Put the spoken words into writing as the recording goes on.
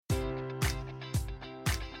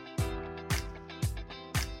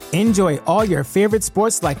Enjoy all your favorite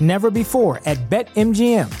sports like never before at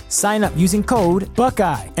BetMGM. Sign up using code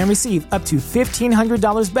Buckeye and receive up to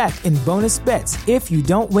 $1,500 back in bonus bets if you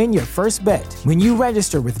don't win your first bet. When you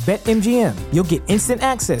register with BetMGM, you'll get instant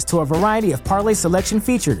access to a variety of parlay selection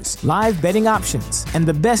features, live betting options, and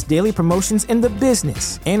the best daily promotions in the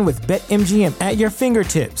business. And with BetMGM at your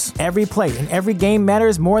fingertips, every play and every game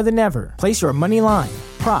matters more than ever. Place your money line,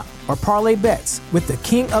 prop, or parlay bets with the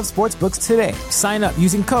king of sportsbooks today. Sign up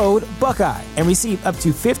using code Buckeye and receive up to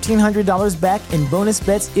 $1,500 back in bonus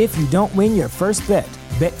bets if you don't win your first bet.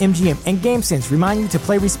 BetMGM and GameSense remind you to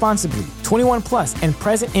play responsibly. 21 plus and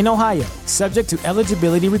present in Ohio, subject to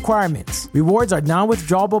eligibility requirements. Rewards are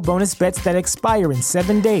non-withdrawable bonus bets that expire in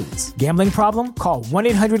 7 days. Gambling problem? Call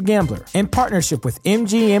 1-800-GAMBLER. In partnership with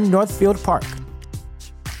MGM Northfield Park.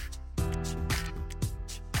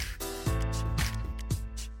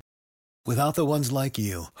 Without the ones like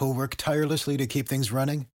you, who work tirelessly to keep things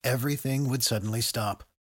running, everything would suddenly stop.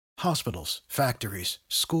 Hospitals, factories,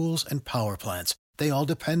 schools, and power plants, they all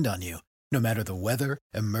depend on you. No matter the weather,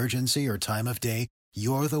 emergency, or time of day,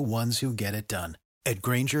 you're the ones who get it done. At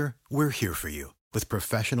Grainger, we're here for you with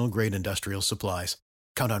professional-grade industrial supplies.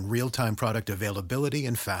 Count on real-time product availability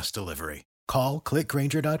and fast delivery. Call, click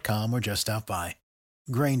Grainger.com, or just stop by.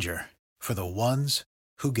 Grainger, for the ones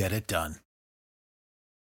who get it done.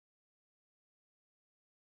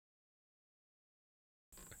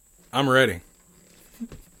 I'm ready.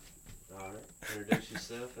 All right. Introduce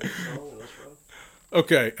yourself and the song and let's roll.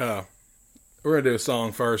 Okay, we're going to do a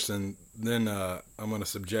song first, and then I'm going to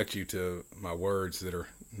subject you to my words that are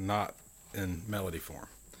not in melody form.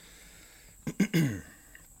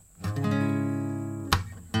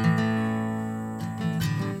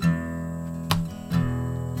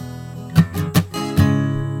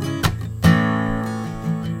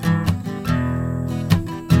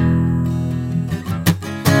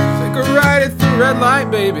 Right at the red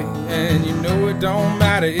light, baby, and you know it don't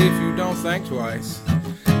matter if you don't think twice.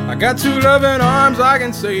 I got two loving arms, I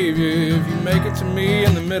can save you if you make it to me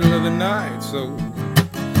in the middle of the night. So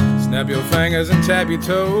snap your fingers and tap your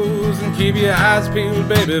toes and keep your eyes peeled,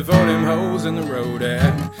 baby, for them hoes in the road.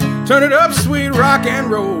 And turn it up, sweet rock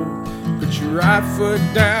and roll. Put your right foot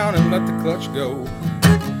down and let the clutch go.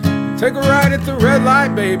 Take a ride at the red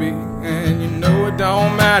light, baby, and you know it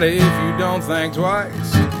don't matter if you don't think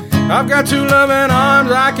twice. I've got two loving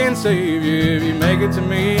arms, I can save you if you make it to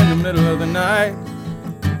me in the middle of the night.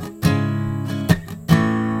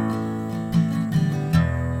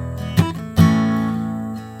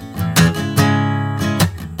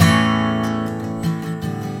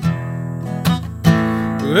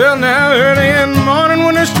 Well, now early in the morning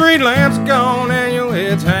when the street lamps are gone and your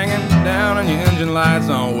head's hanging down and your engine light's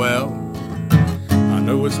on, well, I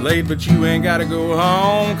know it's late, but you ain't gotta go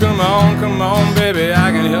home. Come on, baby,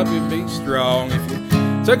 I can help you be strong. If you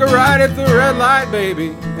take a ride at the red light, baby,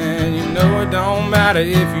 and you know it don't matter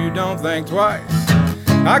if you don't think twice.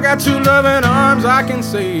 I got two loving arms, I can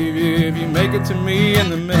save you if you make it to me in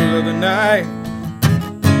the middle of the night.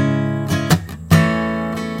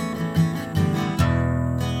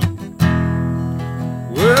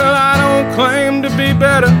 Well, I don't claim to be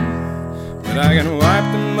better, but I can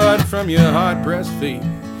wipe the mud from your hard-pressed feet.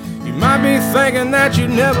 You might be thinking that you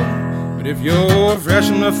never, but if you're fresh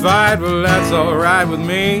in the fight, well, that's alright with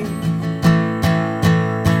me.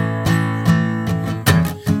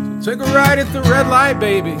 So take a ride at the red light,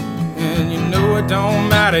 baby, and you know it don't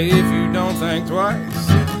matter if you don't think twice.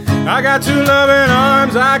 I got two loving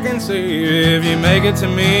arms, I can save if you make it to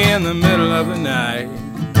me in the middle of the night.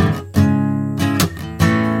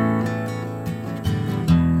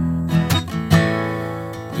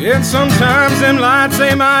 And sometimes them lights,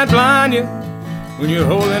 they might blind you when you're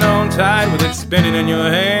holding on tight with it spinning in your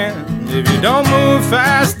hand. If you don't move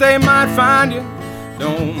fast, they might find you.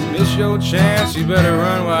 Don't miss your chance, you better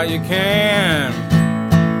run while you can.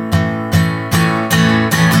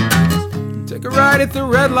 Take a ride at the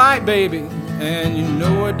red light, baby, and you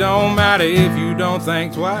know it don't matter if you don't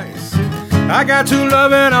think twice. I got two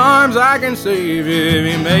loving arms, I can save you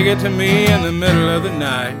if you make it to me in the middle of the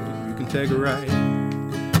night. You can take a ride.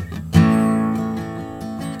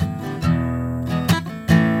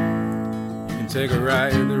 Take a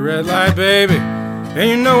ride at the red light, baby, and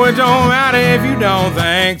you know it don't matter if you don't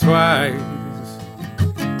think twice.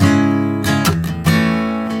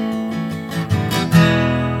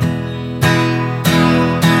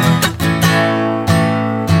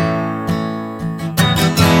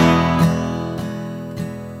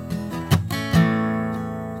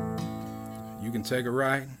 You can take a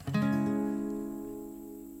ride.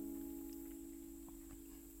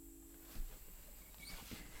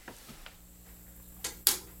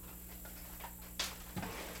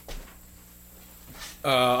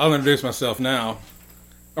 I'll introduce myself now.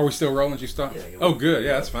 Are we still rolling? Did you stop? Yeah, oh, good.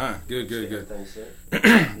 Yeah, that's fine. Good. Everything's set.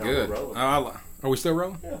 No, Good. we're rolling. Are we still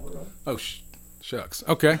rolling? Yeah, we're rolling. Oh, shucks.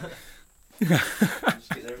 Okay. Just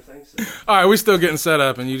get everything set. All right, we're still getting set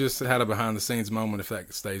up, and you just had a behind-the-scenes moment if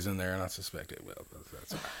that stays in there, and I suspect it will.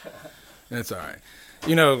 That's all right. It's all right.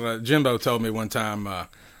 You know, Jimbo told me one time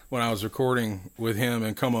when I was recording with him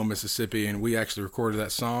in Como, Mississippi, and we actually recorded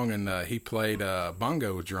that song, and he played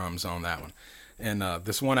bongo drums on that one. And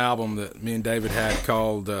this one album that me and David had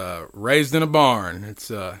called Raised in a Barn, it's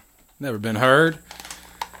never been heard.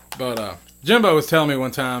 But Jimbo was telling me one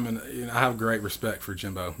time, and you know, I have great respect for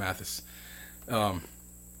Jimbo Mathis,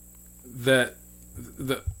 that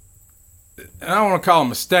and I don't want to call them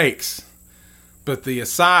mistakes, but the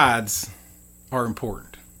asides are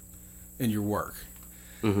important in your work.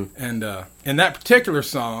 Mm-hmm. And in that particular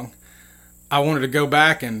song, I wanted to go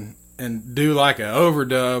back and do like an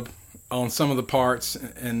overdub on some of the parts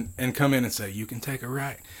and come in and say, you can take a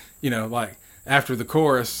right, you know, like after the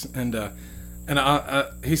chorus. And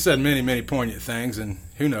he said many, many poignant things, and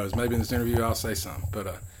who knows, maybe in this interview I'll say something.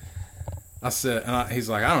 But I said, he's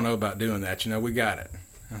like, I don't know about doing that, you know, we got it.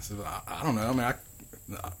 I said, well, I don't know, I mean, I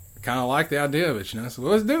kind of like the idea of it, you know. So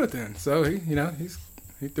well, let's do it then. So he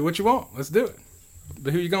do what you want, let's do it.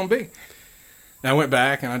 But who you gonna be? And I went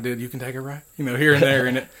back and I did You Can Take It Right, you know, here and there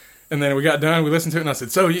in it. And then we got done, we listened to it, and I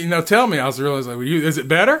said, so, you know, tell me. I was realizing, like, is it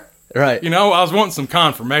better? Right. You know, I was wanting some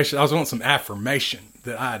confirmation. I was wanting some affirmation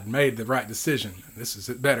that I had made the right decision. This is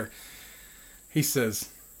it better. He says,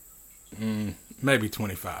 maybe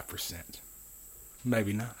 25%.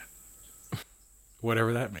 Maybe not.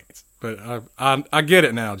 Whatever that means. But I get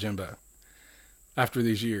it now, Jimbo. After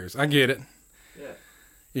these years. I get it. Yeah.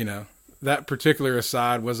 You know, that particular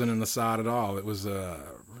aside wasn't an aside at all. It was a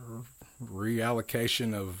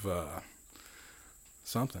reallocation of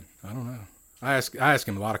something. I don't know. I asked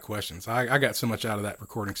him a lot of questions. I got so much out of that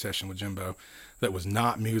recording session with Jimbo that was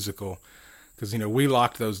not musical, because, you know, we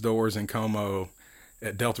locked those doors in Como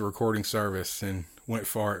at Delta Recording Service and went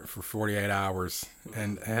for it for 48 hours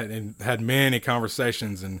and had many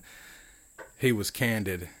conversations, and he was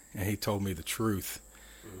candid and he told me the truth.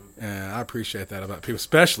 And I appreciate that about people,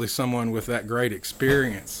 especially someone with that great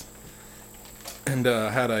experience. And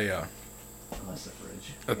had a That's the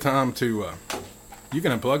fridge. a time to you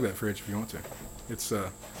can unplug that fridge if you want to. It's the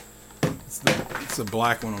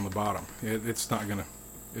black one on the bottom. It's not gonna,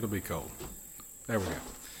 it'll be cold. There we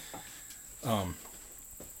go.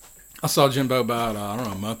 I saw Jimbo about I don't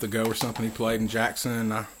know, a month ago or something. He played in Jackson,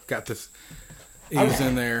 and I got this. He was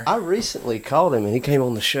in there. I recently called him, and he came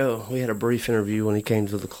on the show. We had a brief interview when he came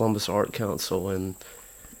to the Columbus Art Council, and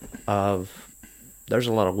there's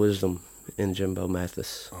a lot of wisdom in Jimbo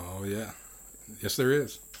Mathis. Oh yeah, yes there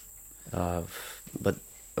is. But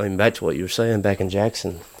I mean, back to what you were saying, back in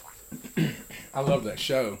Jackson. I love that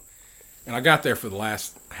show, and I got there for the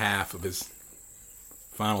last half of his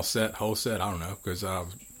final set, whole set. I don't know, because I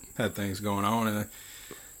had things going on, and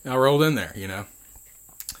I rolled in there, you know.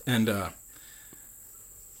 And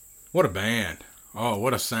what a band! Oh,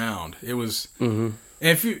 what a sound! It was. Mm-hmm. And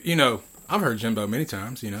if you know, I've heard Jimbo many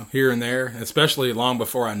times, you know, here and there, especially long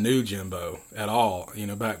before I knew Jimbo at all. You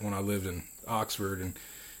know, back when I lived in Oxford and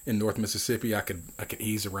in North Mississippi, I could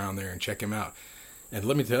ease around there and check him out. And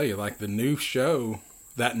let me tell you, like, the new show,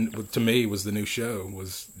 that to me was the new show. It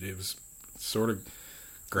was sort of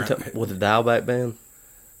With the Dialback Band?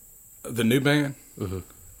 The new band? Mm-hmm.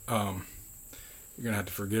 You're going to have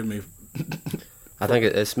to forgive me. I think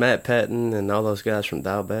it's Matt Patton and all those guys from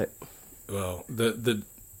Dialback. Well, the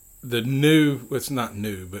new, it's not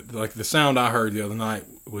new, but like the sound I heard the other night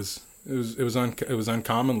was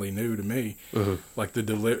uncommonly new to me. Mm-hmm. Like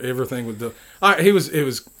everything with the it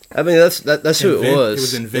was. I mean, that's who it was. It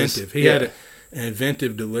was inventive. He had an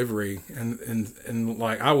inventive delivery, and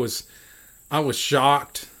like I was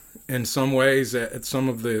shocked in some ways at some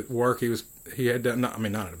of the work he had done. Not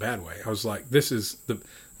in a bad way. I was like, this is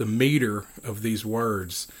the meter of these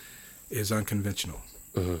words is unconventional,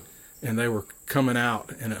 mm-hmm. and they were coming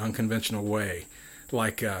out in an unconventional way.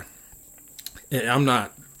 Like I'm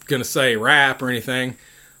not gonna say rap or anything,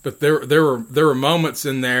 but there were moments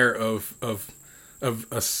in there of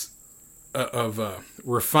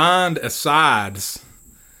refined asides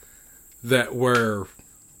that were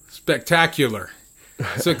spectacularly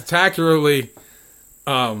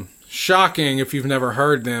shocking if you've never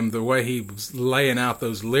heard them. The way he was laying out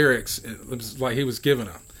those lyrics, it was like he was giving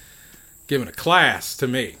a class to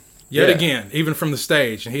me. Yet again, even from the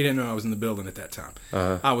stage, and he didn't know I was in the building at that time.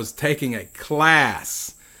 Uh-huh. I was taking a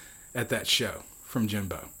class at that show from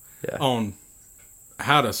Jimbo on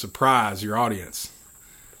how to surprise your audience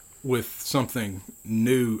with something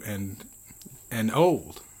new and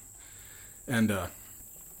old. And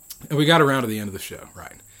we got around to the end of the show,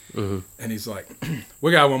 right? Mm-hmm. And he's like,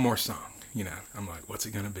 we got one more song, you know. I'm like, what's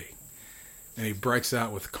it going to be? And he breaks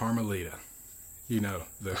out with Carmelita.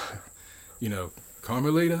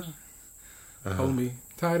 Carmelita, hold me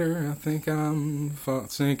tighter, I think I'm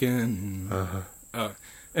sinking.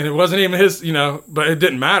 And it wasn't even his, but it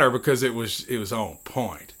didn't matter because it was on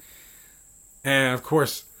point. And of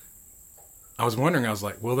course, I was wondering, I was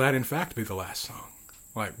like, will that in fact be the last song?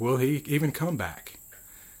 Like, will he even come back?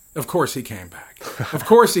 Of course he came back. Of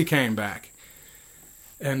course he came back.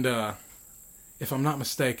 And if I'm not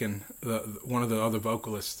mistaken, one of the other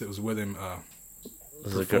vocalists that was with him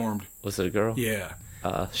performed. Was it a girl? Yeah.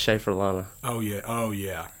 Schaefer Lana. Oh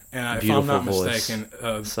yeah. And if Beautiful I'm not voice.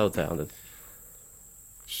 mistaken, So talented.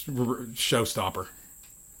 Showstopper.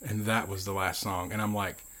 And that was the last song. And I'm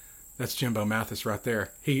like, that's Jimbo Mathis right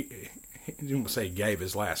there. He didn't say he gave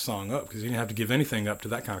his last song up because he didn't have to give anything up to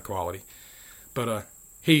that kind of quality. But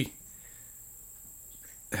he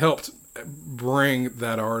helped bring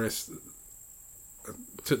that artist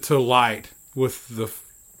to light with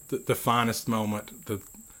the finest moment, the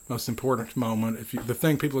most important moment, the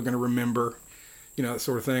thing people are going to remember, that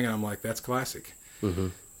sort of thing. And I'm like, that's classic,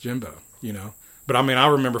 Jimbo, But I mean, I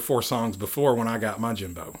remember 4 songs before when I got my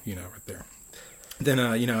Jimbo, right there. Then,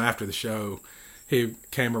 after the show, he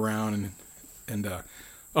came around and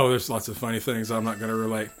there's lots of funny things I'm not going to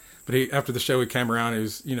relate. But after the show, he came around. He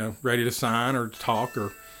was, ready to sign or talk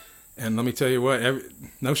and let me tell you what,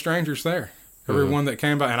 no strangers there. Everyone that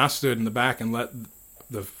came by, and I stood in the back and let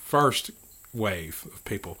the first wave of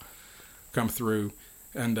people come through,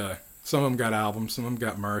 and some of them got albums, some of them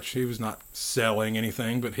got merch. He was not selling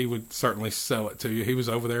anything, but he would certainly sell it to you. He was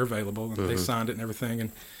over there available, and they signed it and everything,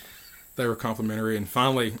 and they were complimentary. And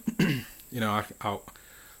finally, I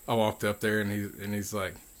walked up there, and he's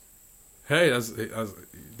like, "Hey, I was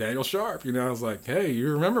Daniel Sharp." I was like, "Hey,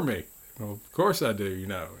 you remember me?" Well, of course I do,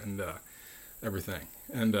 and everything.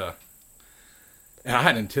 And I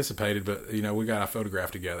hadn't anticipated, but we got a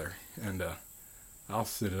photograph together, and I'll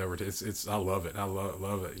send it over to. It's I love it. I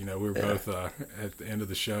love it. We were both at the end of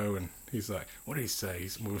the show, and he's like, "What did he say?"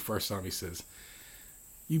 The first time he says,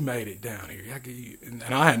 "You made it down here." And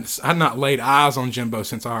I had not laid eyes on Jimbo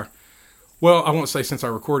since I won't say since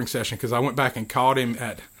our recording session, because I went back and caught him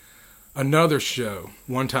at another show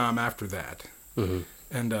one time after that. Mm-hmm.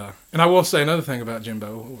 And I will say another thing about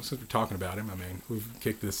Jimbo, since we're talking about him. I mean, we've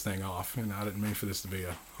kicked this thing off, and I didn't mean for this to be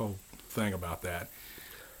a whole thing about that.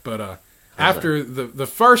 But after the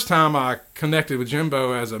first time I connected with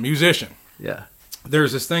Jimbo as a musician,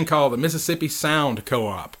 there's this thing called the Mississippi Sound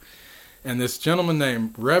Co-op, and this gentleman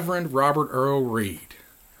named Reverend Robert Earl Reed,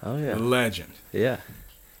 a legend,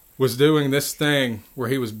 was doing this thing where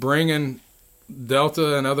he was bringing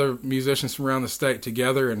Delta and other musicians from around the state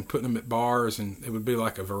together and putting them at bars, and it would be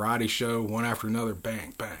like a variety show, one after another,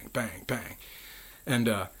 bang, bang, bang, bang. And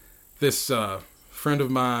this friend of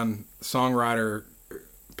mine, songwriter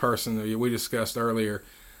person that we discussed earlier,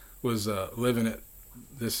 was living at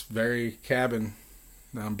this very cabin.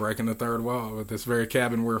 Now I'm breaking the third wall, but this very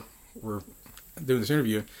cabin where we're doing this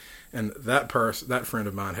interview, and that friend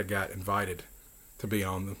of mine had got invited to be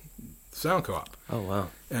on the Sound Co-op. Oh, wow.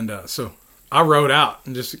 And so I rode out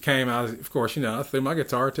and just came out. Of course, I threw my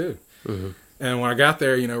guitar too. Mm-hmm. And when I got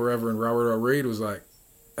there, Reverend Robert O. Reed was like,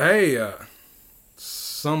 "Hey,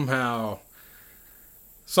 somehow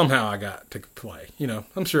I got to play."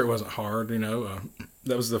 I'm sure it wasn't hard.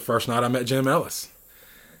 That was the first night I met Jim Ellis,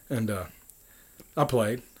 and I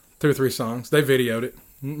played 2 or 3 songs. They videoed it.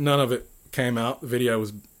 None of it came out. The video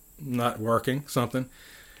was not working. Something.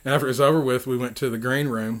 And after it was over with, we went to the green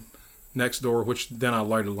room next door, which then I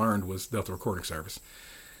later learned was Delta Recording Service.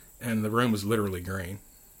 And the room was literally green,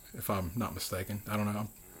 if I'm not mistaken. I don't know.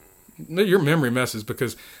 Your memory messes,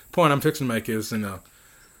 because the point I'm fixing to make is,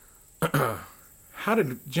 how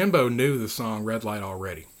did Jimbo knew the song Red Light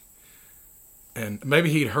already? And maybe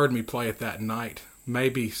he'd heard me play it that night.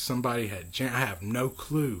 Maybe somebody had I have no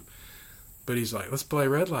clue. But he's like, "Let's play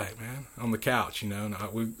Red Light, man," on the couch, and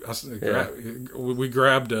we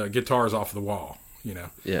grabbed guitars off the wall,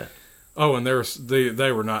 Yeah. Oh, and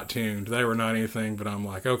they were not tuned. They were not anything. But I'm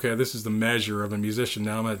like, okay, this is the measure of a musician.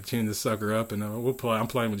 Now I'm going to tune this sucker up, and we'll play. I'm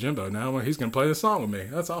playing with Jimbo now. He's going to play this song with me.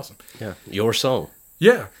 That's awesome. Yeah, your song.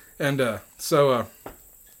 Yeah, and so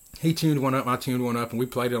he tuned one up, I tuned one up, and we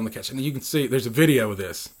played it on the couch. And you can see there's a video of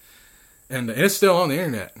this, and it's still on the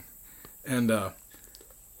internet. And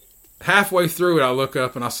halfway through it, I look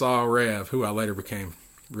up and I saw Rev, who I later became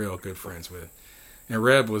real good friends with, and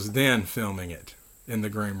Rev was then filming it. in the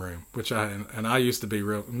green room, which I used to be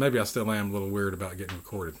real. Maybe I still am a little weird about getting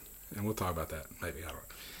recorded, and we'll talk about that. Maybe I don't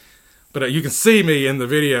know. But you can see me in the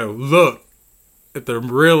video. Look at the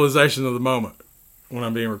realization of the moment when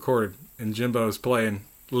I'm being recorded, and Jimbo's playing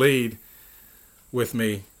lead with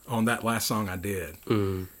me on that last song I did,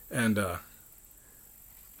 and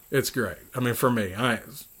it's great. I mean, for me, I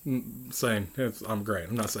ain't saying I'm great.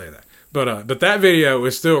 I'm not saying that. But that video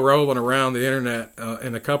is still rolling around the internet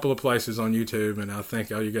in a couple of places on YouTube, and I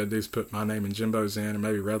think all you got to do is put my name and Jimbo's in, and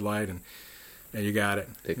maybe Red Light, and you got it.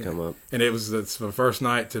 It come up. And it's the first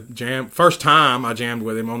night to jam. First time I jammed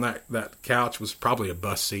with him on that couch was probably a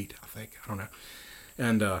bus seat, I think. I don't know.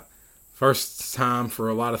 And first time for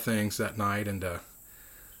a lot of things that night, and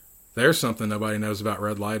there's something nobody knows about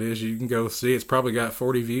Red Light is you can go see. It's probably got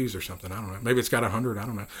 40 views or something. I don't know. Maybe it's got 100. I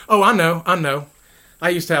don't know. Oh, I know. I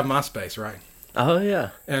used to have MySpace, right? Oh yeah.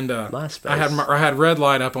 And MySpace. I had Red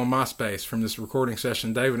Light up on MySpace from this recording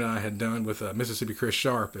session David and I had done with Mississippi Chris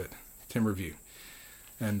Sharp at Timberview,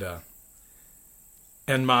 and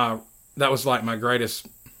that was like my greatest.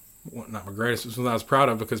 Well, not my greatest. It was what I was proud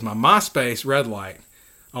of because my MySpace Red Light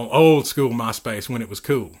on old school MySpace when it was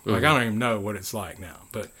cool. Like I don't even know what it's like now,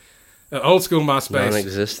 but old school MySpace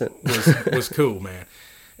non-existent was cool, man.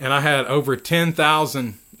 And I had over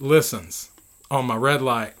 10,000 listens on my Red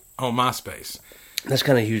Light on MySpace. That's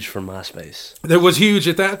kind of huge for MySpace. It was huge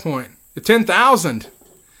at that point. 10,000.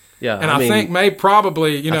 Yeah, and I think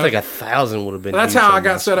probably, I think 1,000 would have been. That's huge how on I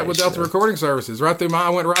got set up MySpace, with Delta Recording Services. I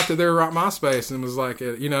went right to their MySpace and was like,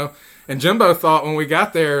 And Jimbo thought when we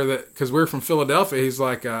got there that because we're from Philadelphia, he's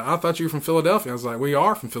like, I thought you were from Philadelphia. I was like, we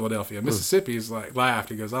are from Philadelphia, Mississippi. He's like laughed.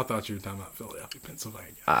 He goes, I thought you were talking about Philadelphia,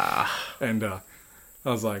 Pennsylvania. And I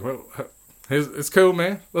was like, well, it's cool,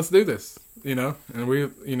 man. Let's do this. And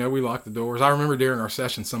we locked the doors. I remember during our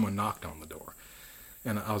session, someone knocked on the door,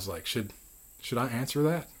 and I was like, should I answer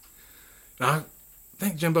that? And I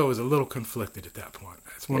think Jimbo was a little conflicted at that point.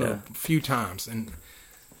 It's one of the few times, and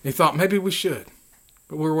he thought maybe we should,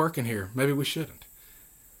 but we're working here. Maybe we shouldn't.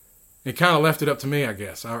 He kind of left it up to me, I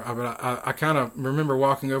guess. I kind of remember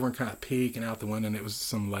walking over and kind of peeking out the window, and it was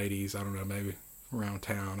some ladies. I don't know, maybe around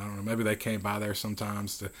town. I don't know. Maybe they came by there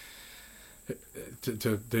sometimes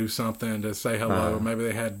to do something, to say hello. Maybe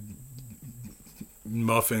they had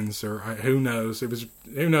muffins, or who knows.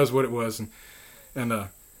 Who knows what it was, and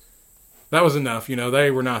that was enough. They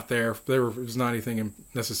were not there. It was not anything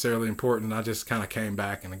necessarily important. I just kind of came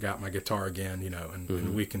back and I got my guitar again,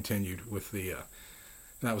 and we continued with the.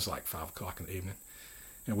 That was like 5 o'clock in the evening,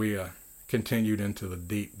 and we continued into the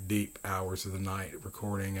deep, deep hours of the night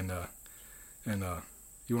recording. And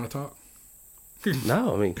you want to talk?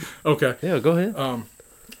 No, I mean. Okay. Yeah, go ahead.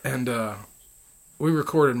 And we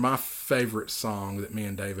recorded my favorite song that me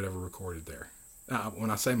and David ever recorded there. When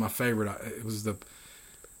I say my favorite, it was the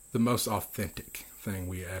most authentic thing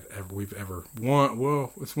we've ever won.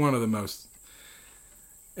 Well, it's one of the most,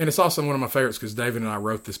 and it's also one of my favorites because David and I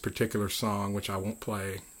wrote this particular song, which I won't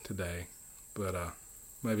play today, but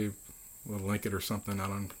maybe we'll link it or something. I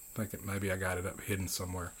don't think it. Maybe I got it up hidden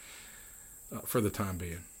somewhere for the time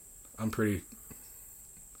being. I'm pretty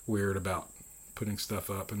weird about putting stuff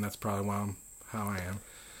up, and that's probably why I'm how I am.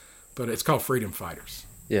 But it's called Freedom Fighters.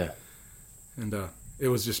 Yeah. And it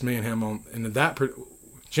was just me and him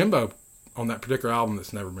Jimbo, on that particular album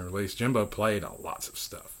that's never been released, Jimbo played lots of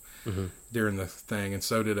stuff during the thing, and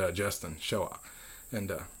so did Justin Shoah.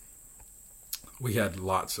 And we had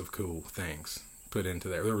lots of cool things put into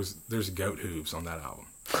there. There's goat hooves on that album.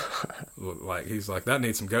 Like, he's like, that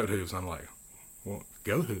needs some goat hooves. I'm like, well,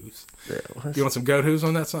 goat hooves? Yeah, you want some goat hooves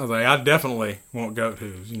on that song? I was like, I definitely want goat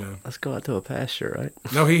hooves, Let's go out to a pasture, right?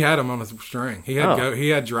 No, he had them on a string. He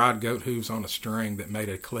had dried goat hooves on a string that made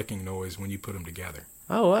a clicking noise when you put them together.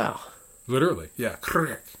 Oh, wow. Literally, yeah.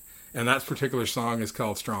 And that particular song is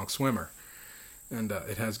called Strong Swimmer. And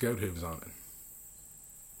it has goat hooves on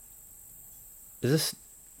it. Is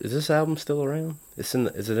this album still around? Is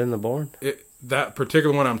it in the barn? That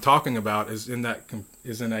particular one I'm talking about is in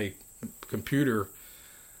a computer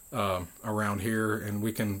around here, and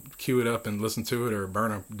we can queue it up and listen to it or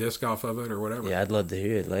burn a disc off of it or whatever. Yeah, I'd love to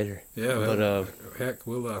hear it later. Yeah, but heck,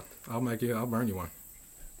 I'll burn you one.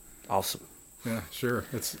 Awesome. Yeah, sure.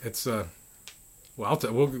 It's well, I'll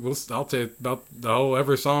tell you about the whole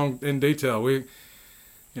every song in detail.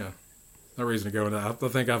 No reason to go into that. I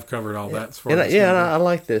think I've covered all that. As far as I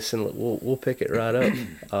like this, and we'll pick it right up.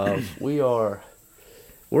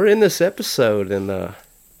 We're in this episode, and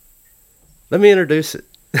let me introduce it.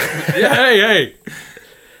 Yeah, hey.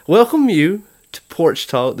 Welcome you to Porch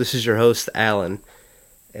Talk. This is your host, Alan,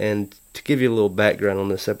 and to give you a little background on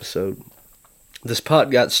this episode, this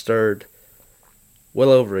pot got stirred well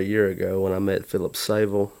over a year ago when I met Philip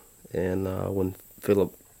Sable, and when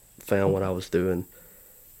Philip found what I was doing.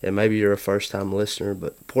 And maybe you're a first-time listener,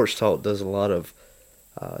 but Porch Talk does a lot of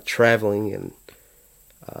traveling and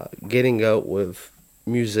getting up with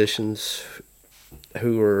musicians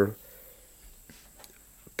who are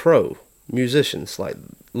pro musicians, like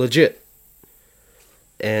legit,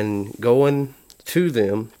 and going to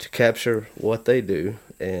them to capture what they do.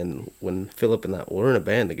 And when Philip and we're in a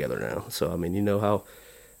band together now, so I mean, you know how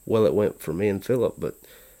well it went for me and Philip, but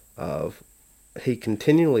he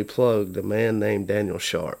continually plugged a man named Daniel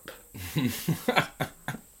Sharp.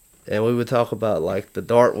 And we would talk about like the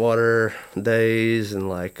Darkwater days and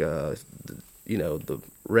like the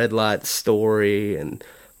Red Light story, and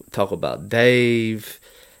talk about Dave.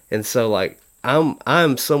 And so like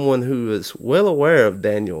I'm someone who is well aware of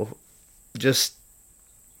Daniel just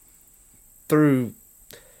through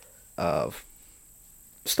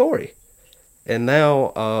story. And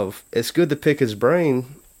now it's good to pick his brain,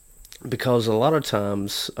 because a lot of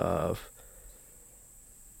times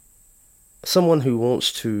someone who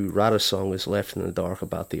wants to write a song is left in the dark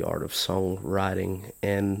about the art of songwriting.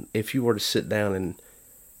 And if you were to sit down and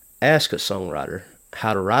ask a songwriter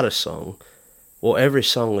how to write a song, well, every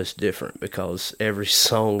song is different, because every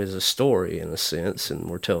song is a story in a sense, and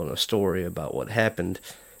we're telling a story about what happened.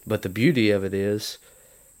 But the beauty of it is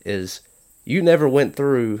you never went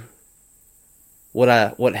through what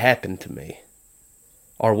happened to me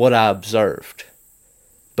or what I observed,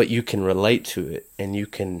 but you can relate to it and you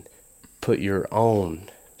can put your own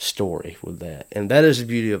story with that. And that is the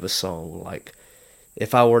beauty of a song. Like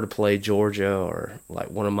if I were to play Georgia or like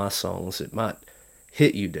one of my songs, it might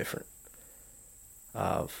hit you different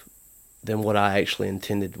than what I actually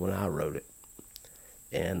intended when I wrote it.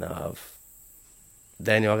 And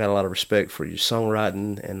Daniel, I got a lot of respect for your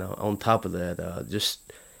songwriting, and on top of that,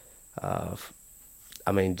 just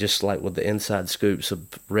like with the inside scoops of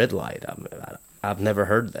Red Light, I've never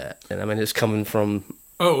heard that, and I mean it's coming from.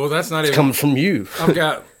 Oh well, that's not even coming from you.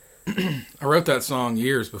 I wrote that song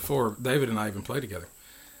years before David and I even played together,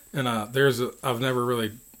 and I've never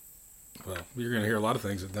really. Well, you're going to hear a lot of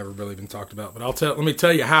things that never really been talked about, but let me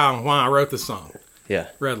tell you how and why I wrote this song. Yeah.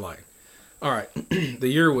 Red Light. All right. The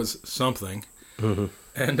year was something. Mm-hmm.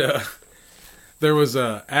 And there was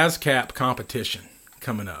a ASCAP competition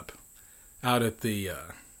coming up out at the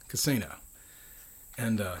casino.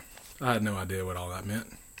 And I had no idea what all that meant.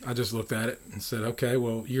 I just looked at it and said, okay,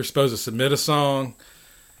 well, you're supposed to submit a song,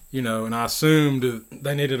 and I assumed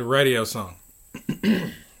they needed a radio song.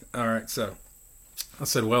 All right, so I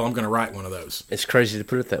said, well, I'm going to write one of those. It's crazy to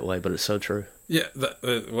put it that way, but it's so true. Yeah,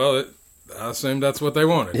 I assumed that's what they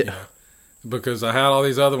wanted, yeah. Because I had all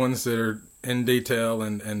these other ones that are in detail,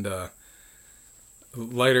 and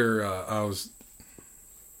later I was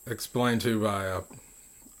explained to by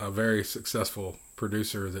a very successful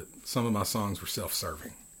producer that some of my songs were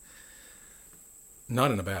self-serving. Not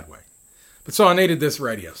in a bad way. But so I needed this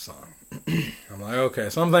radio song. I'm like, okay.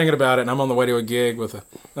 So I'm thinking about it, and I'm on the way to a gig with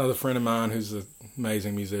another friend of mine who's an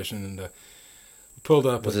amazing musician, and pulled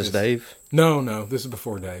up. Was this Dave? No. This is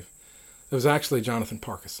before Dave. It was actually Jonathan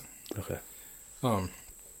Parkinson. Okay.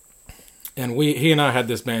 And he and I had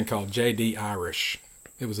this band called J.D. Irish.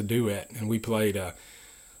 It was a duet, and we played a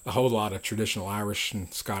whole lot of traditional Irish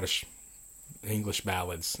and Scottish English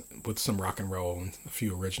ballads with some rock and roll and a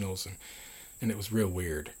few originals, and it was real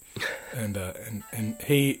weird. And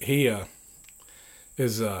he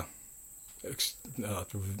is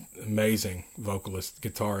amazing vocalist,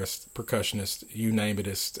 guitarist, percussionist, you name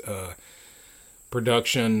it,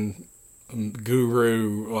 production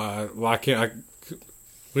guru.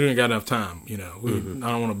 We didn't got enough time, Mm-hmm.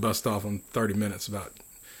 I don't want to bust off on 30 minutes about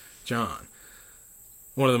John.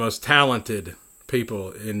 One of the most talented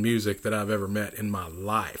people in music that I've ever met in my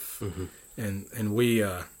life. Mm-hmm. And we,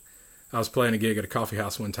 I was playing a gig at a coffee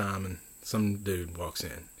house one time, and some dude walks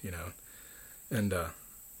in, and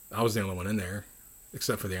I was the only one in there,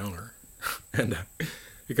 except for the owner. And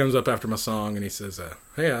he comes up after my song, and he says,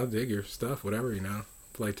 hey, I dig your stuff, whatever,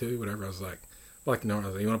 play too, whatever. I was like, no,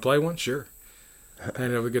 you want to play one? Sure.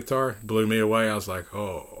 Handed over the guitar, blew me away. I was like,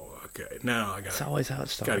 oh, okay, now I got. It's always how it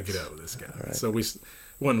starts. Got to get out with this guy. Right. So we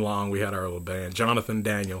wasn't long. We had our little band, Jonathan,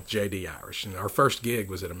 Daniel, J.D. Irish, and our first gig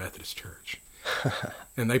was at a Methodist church.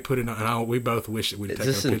 And they put it on. And we both wished that we'd taken a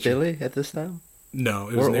picture. Is this in Philly at this time? No,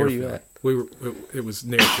 it was near Philly. Where you at? It was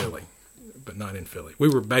near Philly, but not in Philly. We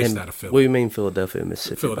were based out of Philly. We mean Philadelphia,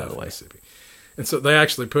 Mississippi, by the way. Mississippi. And so they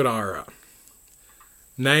actually put our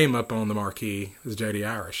name up on the marquee as J.D.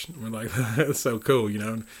 Irish. And we're like, that's so cool,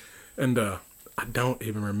 And I don't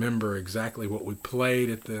even remember exactly what we played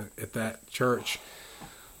at that church,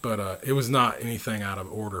 But it was not anything out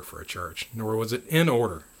of order for a church, nor was it in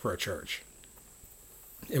order for a church.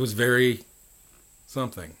 It was very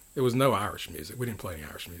something. It was no Irish music. We didn't play any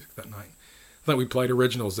Irish music that night. I think we played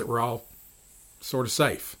originals that were all sort of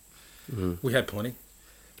safe. Mm-hmm. We had plenty.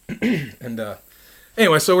 And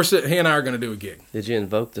anyway, so he and I are going to do a gig. Did you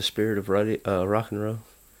invoke the spirit of rock and roll?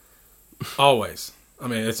 Always. I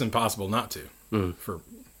mean, it's impossible not to.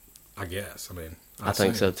 I guess. I mean, I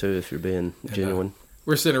think so too. If you're being genuine.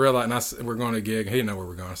 We're sitting at a red light, and we're going to a gig. He didn't know where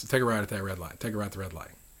we're going. I said, "Take a ride at that red light. Take a ride at the red light."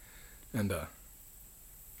 And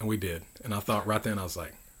we did. And I thought right then, I was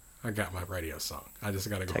like, I got my radio song. I just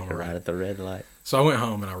got to go home and write Take a ride at the red light. So I went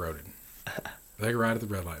home and I wrote it. Take a ride at the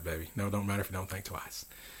red light, baby. No, it don't matter if you don't think twice.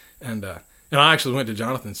 And I actually went to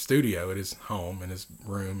Jonathan's studio at his home, in his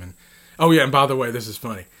room. And oh yeah, and by the way, this is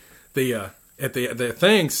funny. The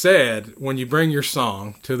thing said, when you bring your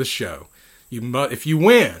song to the show, if you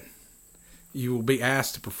win, you will be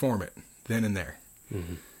asked to perform it then and there.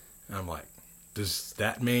 Mm-hmm. And I'm like, does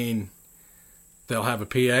that mean they'll have a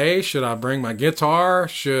PA? Should I bring my guitar?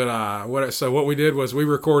 Should I? So what we did was we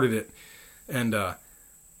recorded it, and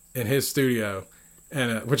in his studio,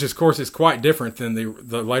 and which of course is quite different than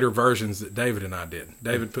the later versions that David and I did.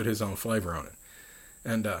 David put his own flavor on it,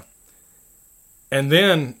 and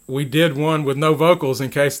then we did one with no vocals in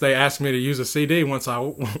case they asked me to use a CD once I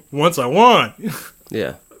won.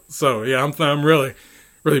 Yeah. So yeah, I'm really,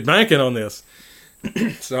 really banking on this.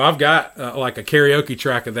 So I've got like a karaoke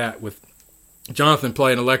track of that with Jonathan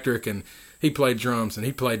playing electric, and he played drums, and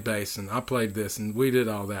he played bass, and I played this, and we did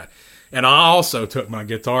all that. And I also took my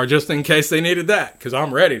guitar just in case they needed that, because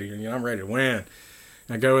I'm ready to win. And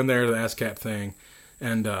I go in there to the ASCAP thing,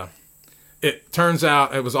 and it turns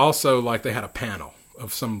out it was also like they had a panel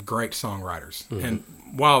of some great songwriters. Mm-hmm. And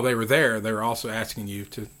while they were there, they were also asking you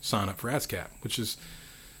to sign up for ASCAP, which is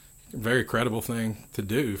a very credible thing to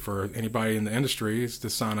do for anybody in the industry, is to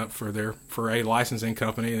sign up for a licensing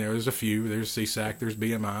company. There's a few. There's CSAC, there's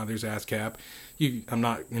BMI, there's ASCAP. I'm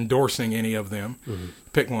not endorsing any of them. Mm-hmm.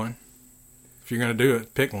 Pick one. If you're going to do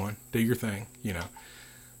it, pick one. Do your thing,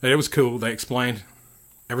 It was cool. They explained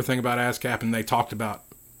everything about ASCAP, and they talked about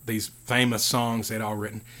these famous songs they'd all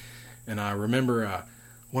written. And I remember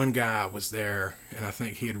one guy was there, and I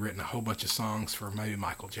think he had written a whole bunch of songs for maybe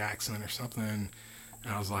Michael Jackson or something. And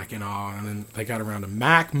I was like, and then they got around to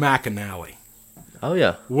Mac McAnally. Oh,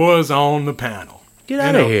 yeah. Was on the panel. Get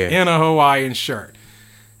out of here. In a Hawaiian shirt.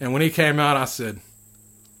 And when he came out, I said,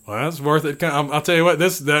 well, that's worth it. I'll tell you what,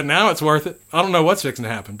 now it's worth it. I don't know what's fixing to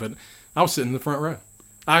happen, but I was sitting in the front row.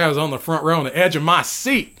 I was on the front row on the edge of my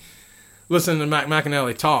seat listening to Mac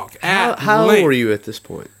McAnally talk. How old were you at this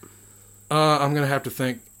point? I'm going to have to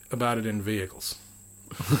think about it in vehicles.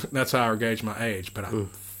 That's how I gauge my age, but I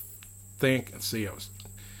think, I was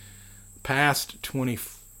past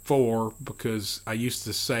 24 because I used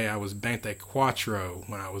to say I was 24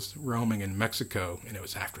 when I was roaming in Mexico, and it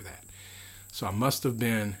was after that. So I must have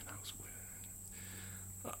been,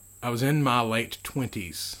 I was in my late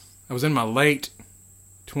 20s. I was in my late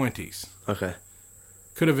 20s. Okay.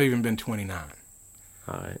 Could have even been 29.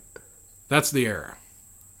 All right. That's the era.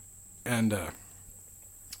 And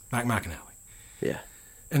Mac McAnally. Yeah.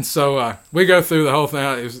 And so we go through the whole thing.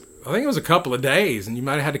 I think it was a couple of days, and you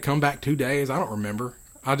might have had to come back 2 days. I don't remember.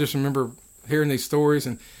 I just remember hearing these stories.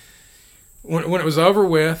 And when it was over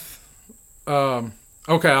with,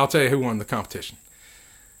 okay, I'll tell you who won the competition.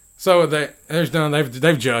 So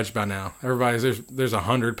they've judged by now. There's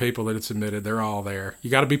 100 people that had submitted. They're all there.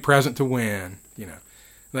 You got to be present to win.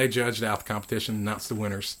 They judged out the competition, announced the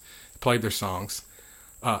winners, played their songs,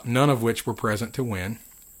 none of which were present to win.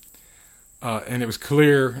 And it was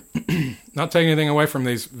clear, not taking anything away from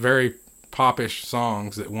these very popish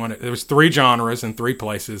songs that won it. There was 3 genres in 3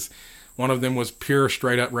 places. One of them was pure,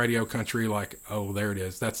 straight-up radio country, like, oh, there it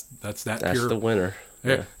is. That's pure. That's the winner.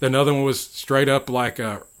 Yeah. Another one was straight up like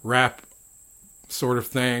a rap sort of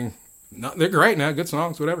thing. They're great now, good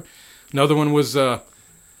songs, whatever. Another one was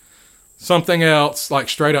something else, like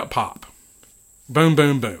straight up pop. Boom,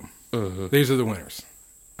 boom, boom. Mm-hmm. These are the winners.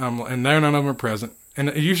 And none of them are present.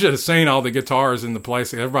 And you should have seen all the guitars in the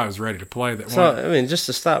place. Everybody was ready to play that one. So, I mean, just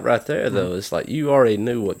to stop right there, though, it's like you already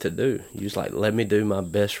knew what to do. You was like, let me do my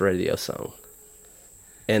best radio song.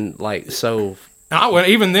 And, like, so...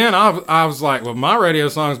 even then, I was like, well, my radio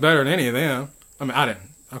song's better than any of them. I mean, I didn't.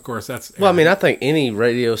 Of course, that's... Well, I mean, I think any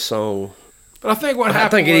radio song... But I think what happened I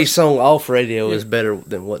think any song off radio is better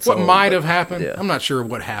than what might have happened. Yeah. I'm not sure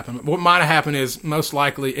what happened. What might have happened is most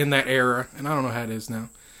likely in that era, and I don't know how it is now,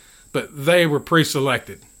 but they were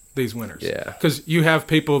pre-selected, these winners. Yeah. Because you have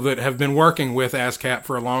people that have been working with ASCAP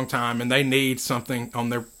for a long time, and they need something on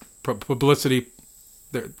their publicity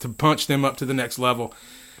to punch them up to the next level.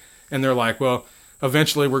 And they're like, well,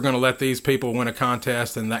 eventually we're going to let these people win a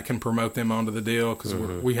contest, and that can promote them onto the deal because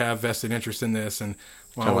we have vested interest in this. And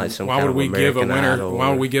why would we give a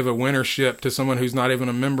winnership to someone who's not even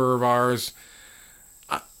a member of ours?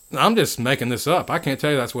 I'm just making this up. I can't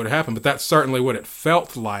tell you that's what happened, but that's certainly what it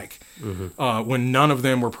felt like when none of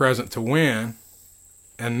them were present to win,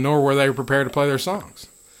 and nor were they prepared to play their songs.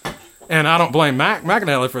 And I don't blame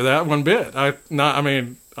McAnally for that one bit. I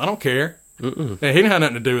don't care. He didn't have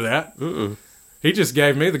nothing to do with that. He just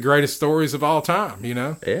gave me the greatest stories of all time, you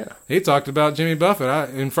know? Yeah. He talked about Jimmy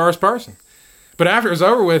Buffett in first person. But after it was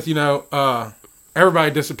over with, you know,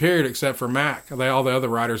 everybody disappeared except for Mac. All the other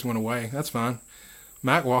writers went away. That's fine.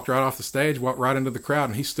 Mac walked right off the stage, walked right into the crowd,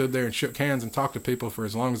 and he stood there and shook hands and talked to people for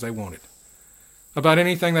as long as they wanted. About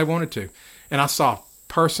anything they wanted to. And I saw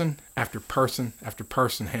person after person after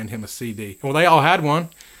person hand him a CD. Well, they all had one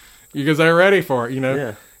because they were ready for it, you know?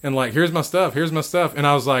 Yeah. And like, here's my stuff. And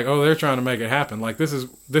I was like, oh, they're trying to make it happen. Like, this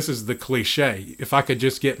is the cliche. If I could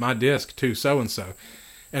just get my disc to so-and-so.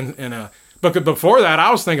 But before that, I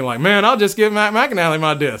was thinking like, man, I'll just give Mac McAnally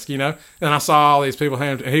my disc, you know? And I saw all these people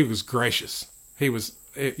hand him, and he was gracious.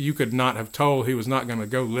 You could not have told he was not going to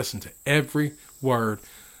go listen to every word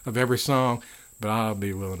of every song, but I'll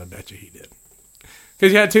be willing to bet you he did.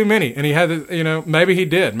 Because he had too many, and he had, you know, maybe he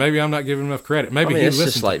did. Maybe I'm not giving him enough credit. Maybe he listened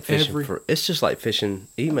just like to every... It's just like fishing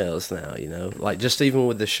emails now, you know? Like, just even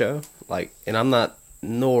with the show, like, and I'm not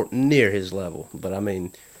near his level, but I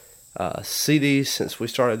mean, CDs, since we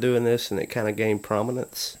started doing this and it kind of gained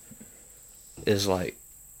prominence, is like,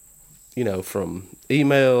 you know, from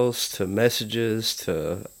emails to messages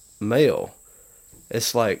to mail,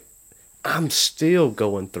 it's like I'm still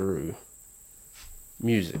going through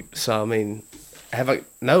music. So I mean,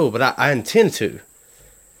 but I intend to.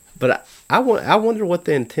 But I wonder what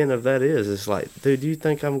the intent of that is. It's like, dude, do you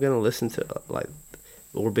think I'm gonna listen to, like,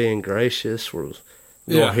 we're being gracious, we're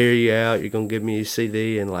gonna hear you out, you're gonna give me your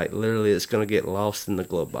CD, and like literally it's gonna get lost in the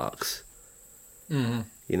glove box. You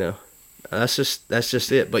know. That's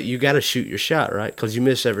just it. But you got to shoot your shot, right? Because you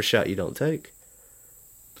miss every shot you don't take.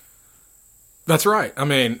 That's right. I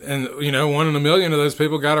mean, and, you know, 1 in a million of those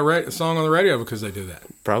people got a song on the radio because they do that.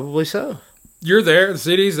 Probably so. You're there. The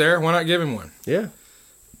CD's there. Why not give him one? Yeah.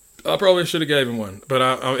 I probably should have gave him one.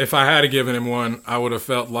 But if I had given him one, I would have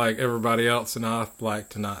felt like everybody else, and I like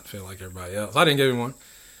to not feel like everybody else. I didn't give him one.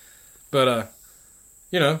 But,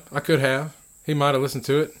 you know, I could have. He might have listened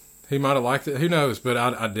to it. He might have liked it. Who knows? But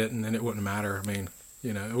I didn't, and it wouldn't matter. I mean,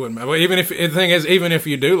 you know, it wouldn't matter. Well, the thing is, even if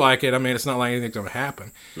you do like it, I mean, it's not like anything's going to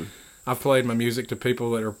happen. I've played my music to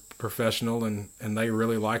people that are professional, and they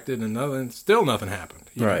really liked it, and still nothing happened.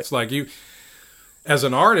 You know, it's like you, as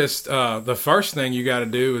an artist, the first thing you got to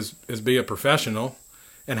do is be a professional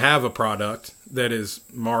and have a product that is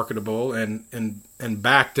marketable and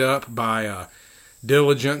backed up by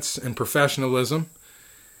diligence and professionalism.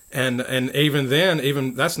 And even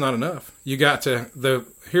then, that's not enough. You got to,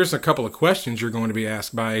 here's a couple of questions you're going to be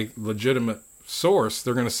asked by a legitimate source.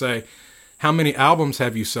 They're going to say, how many albums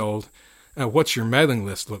have you sold? What's your mailing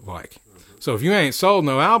list look like? So if you ain't sold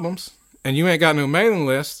no albums and you ain't got no mailing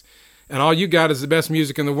list and all you got is the best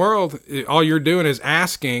music in the world, all you're doing is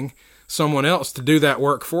asking someone else to do that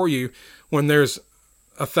work for you when there's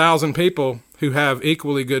 1,000 people who have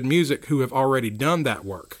equally good music who have already done that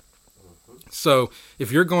work. So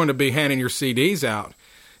if you're going to be handing your CDs out,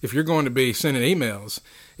 if you're going to be sending emails,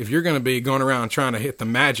 if you're going to be going around trying to hit the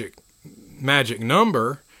magic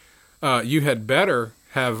number, you had better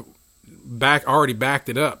have already backed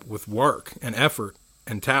it up with work and effort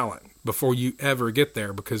and talent before you ever get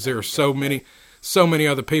there, because there are so many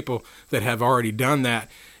other people that have already done that.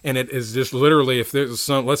 And it is just literally, if there's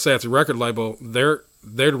let's say it's a record label,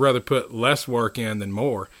 they'd rather put less work in than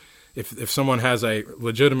more. If someone has a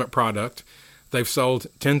legitimate product, they've sold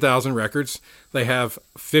 10,000 records, they have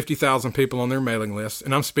 50,000 people on their mailing list,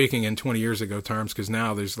 and I'm speaking in 20 years ago terms because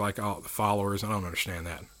now there's like all the followers. I don't understand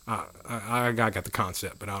that. I got the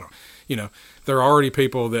concept, but I don't. You know, there are already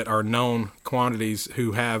people that are known quantities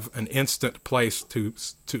who have an instant place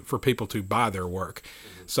for people to buy their work.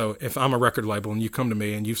 So if I'm a record label and you come to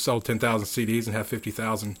me and you've sold 10,000 CDs and have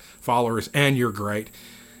 50,000 followers and you're great,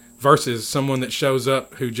 versus someone that shows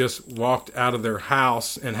up who just walked out of their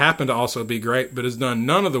house and happened to also be great, but has done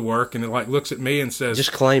none of the work, and it like looks at me and says,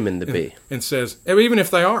 just claiming to be, and says, even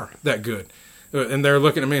if they are that good, and they're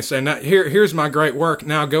looking at me and saying, now, here's my great work.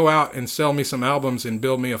 Now go out and sell me some albums and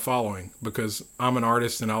build me a following because I'm an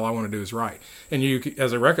artist and all I want to do is write. And you,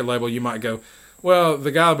 as a record label, you might go, well,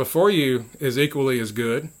 the guy before you is equally as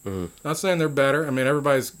good. Mm-hmm. Not saying they're better. I mean,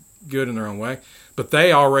 everybody's good in their own way. but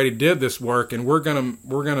they already did this work, and we're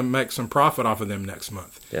gonna make some profit off of them next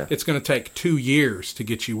month. Yeah. It's gonna take 2 years to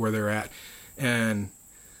get you where they're at, and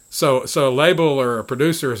so a label or a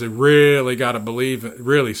producer has really got to believe,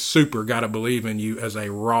 really super got to believe in you as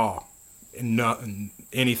a raw, nothing.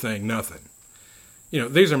 These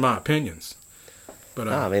are my opinions. But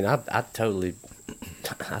I mean, I totally,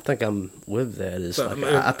 I think I'm with that. It's So, like, I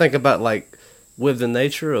mean, I think about like with the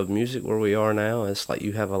nature of music where we are now, it's like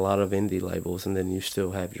you have a lot of indie labels, and then you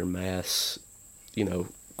still have your mass,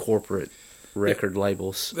 corporate record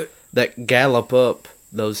labels that gallop up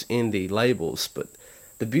those indie labels. But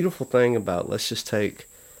the beautiful thing about, let's just take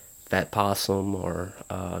Fat Possum or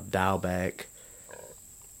Dial Back,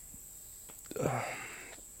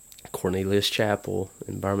 Cornelius Chapel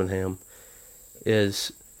in Birmingham,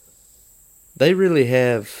 is they really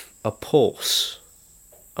have a pulse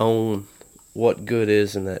on what good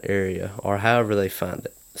is in that area, or however they find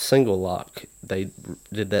it. Single Lock, they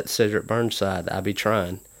did that Cedric Burnside, I Be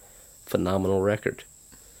Trying, phenomenal record.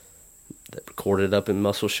 That recorded up in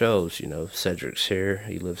Muscle Shoals. Cedric's here,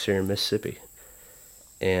 he lives here in Mississippi.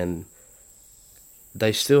 And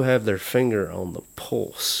they still have their finger on the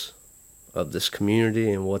pulse of this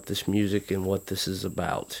community and what this music and what this is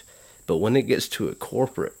about. But when it gets to a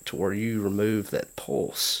corporate, to where you remove that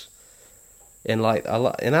pulse, and I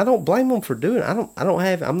don't blame them for doing it.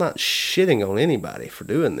 I'm not shitting on anybody for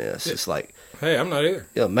doing this. It's like, hey, I'm not either.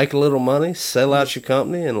 Make a little money, sell out your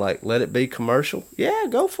company, and let it be commercial. Yeah,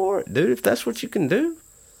 go for it, dude, if that's what you can do.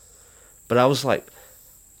 But I was like,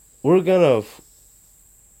 we're gonna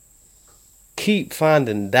keep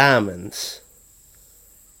finding diamonds,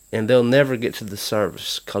 and they'll never get to the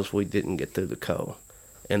surface because we didn't get through the coal.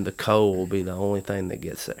 And the coal will be the only thing that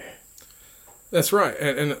gets there. That's right.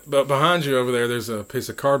 But behind you over there, there's a piece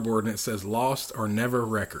of cardboard, and it says "Lost or Never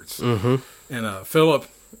Records." Mm-hmm. And Philip,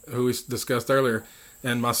 who we discussed earlier,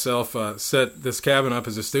 and myself set this cabin up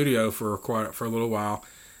as a studio for a little while,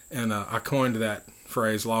 and I coined that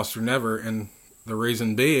phrase "Lost or Never," and the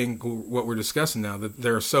reason being what we're discussing now, that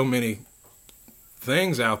there are so many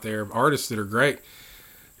things out there, artists that are great,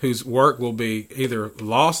 whose work will be either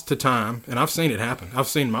lost to time, and I've seen it happen. I've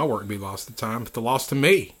seen my work be lost to time, but the lost to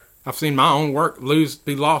me. I've seen my own work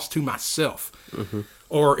be lost to myself. Mm-hmm.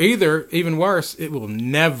 Or either, even worse, it will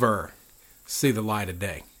never see the light of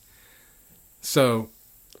day. So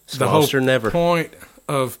the whole point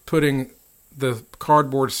of putting the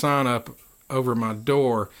cardboard sign up over my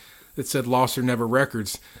door that said "Lost or Never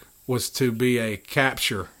Records" was to be a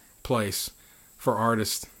capture place for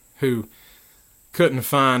artists who couldn't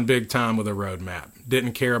find big time with a roadmap,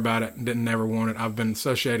 didn't care about it, didn't never want it. I've been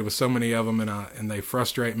associated with so many of them, and they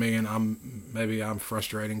frustrate me, and I'm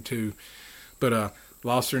frustrating too. But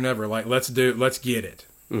lost or never, let's get it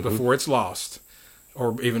before it's lost,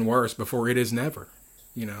 or even worse, before it is never.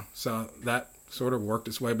 So that sort of worked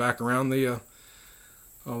its way back around the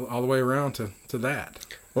all the way around to that.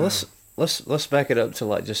 Well, let's back it up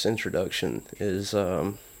to just introduction. Is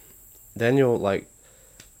Daniel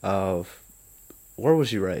where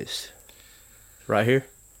was you raised? Right here?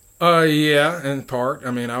 Yeah, in part.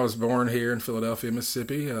 I mean, I was born here in Philadelphia,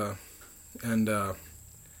 Mississippi, and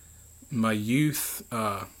my youth,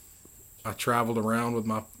 I traveled around with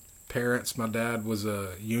my parents. My dad was a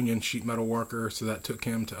union sheet metal worker, so that took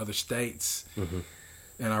him to other states. Mm-hmm.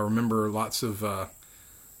 And I remember lots of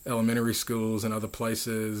elementary schools and other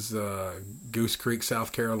places, Goose Creek,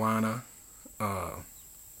 South Carolina,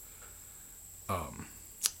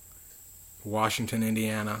 Washington,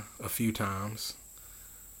 Indiana, a few times.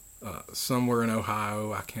 Somewhere in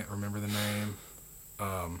Ohio, I can't remember the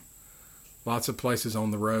name. Lots of places on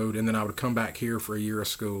the road, and then I would come back here for a year of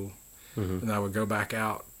school, and I would go back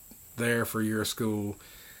out there for a year of school,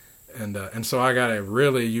 and so I got a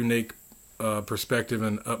really unique perspective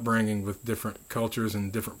and upbringing with different cultures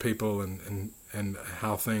and different people, and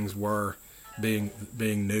how things were being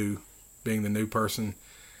new, being the new person,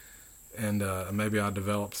 and maybe I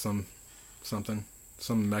developed some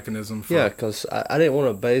mechanism for... Yeah, because I didn't want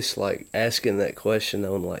to base asking that question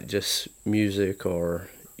on just music or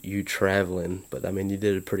you traveling, but I mean you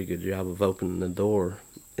did a pretty good job of opening the door,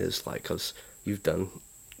 is because you've done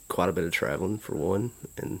quite a bit of traveling for one,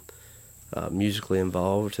 and musically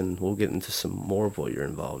involved, and we'll get into some more of what you're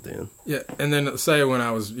involved in. Yeah, and then say when I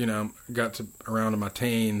was got to around in my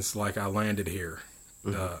teens, I landed here,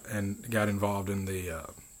 and got involved in the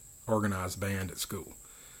organized band at school.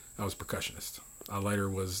 I was percussionist. I later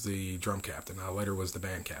was the drum captain. I later was the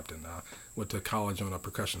band captain. I went to college on a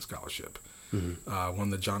percussion scholarship. Won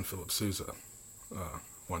the John Philip Sousa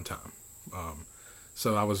one time.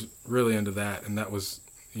 So I was really into that, and that was,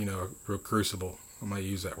 a real crucible. I might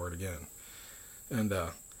use that word again. and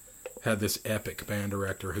had this epic band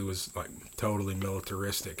director who was like totally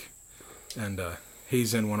militaristic, and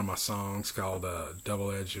he's in one of my songs called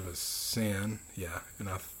 "Double Edge of a Sin." Yeah, and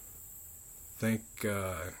I think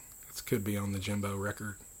it could be on the Jimbo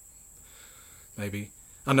record. Maybe.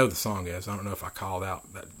 I know the song is. I don't know if I called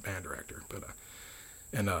out that band director, but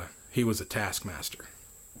he was a taskmaster.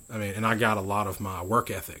 I mean, and I got a lot of my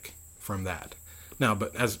work ethic from that. Now,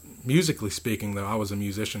 but as musically speaking, though, I was a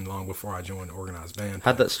musician long before I joined organized band.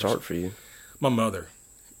 How'd that start for you? My mother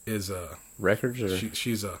is records, or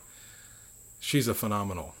she's a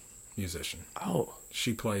phenomenal musician. Oh,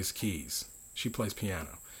 she plays keys. She plays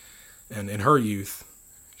piano, and in her youth,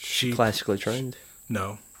 she classically trained.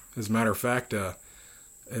 No, as a matter of fact,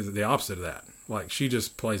 is the opposite of that. Like, she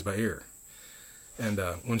just plays by ear. And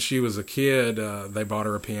when she was a kid, they bought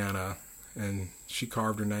her a piano, and she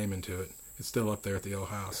carved her name into it. It's still up there at the old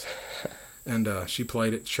house. And she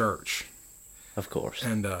played at church. Of course.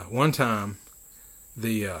 And one time,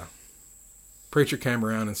 the preacher came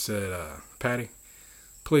around and said, Patty,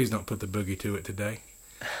 please don't put the boogie to it today.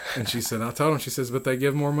 And she said, I told him, she says, but they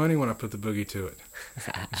give more money when I put the boogie to it.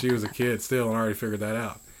 She was a kid still and already figured that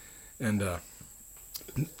out. And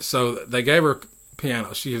so they gave her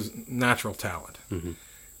piano. She has natural talent. Mm-hmm.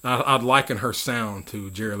 I'd liken her sound to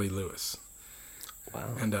Jerry Lee Lewis.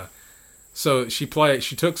 Wow. And so she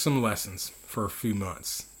took some lessons for a few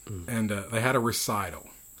months. Mm. And they had a recital.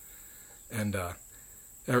 And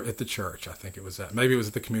at the church, I think it was at. Maybe it was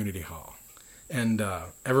at the community hall. And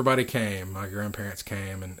everybody came. My grandparents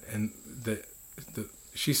came. And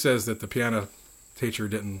she says that the piano teacher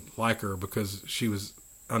didn't like her because she was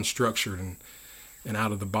unstructured and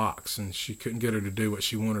out of the box, and she couldn't get her to do what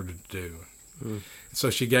she wanted her to do. Mm.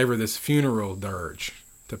 So she gave her this funeral dirge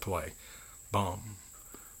to play. Bum,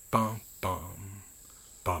 bum, bum,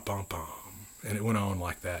 bum, bum, bum. And it went on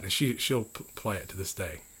like that. And she'll play it to this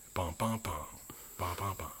day. Bum, bum, bum, bum,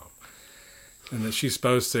 bum, bum. And then she's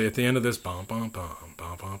supposed to, at the end of this, bum, bum, bum,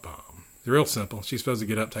 bum, bum, bum. It's real simple. She's supposed to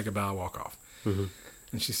get up, take a bow, walk off. Mm-hmm.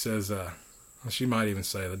 And she says, she might even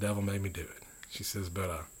say, the devil made me do it. She says, but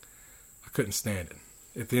I couldn't stand it.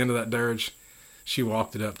 At the end of that dirge, she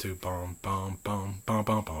walked it up to bum, bum, bum, bum,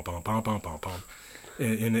 bum, bum, bum, bum, bum, bum, bum,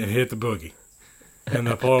 and it hit the boogie. And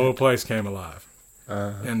the whole place came alive.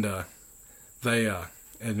 And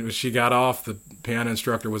and when she got off, the piano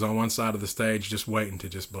instructor was on one side of the stage just waiting to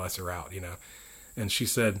just bless her out, you know. And she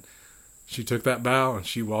said she took that bow and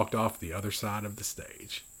she walked off the other side of the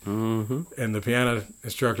stage. Mm-hmm. And the piano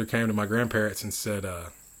instructor came to my grandparents and said,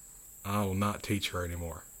 I will not teach her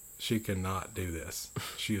anymore. She cannot do this.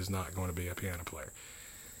 She is not going to be a piano player.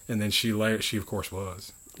 And then she of course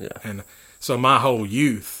was. Yeah. And so my whole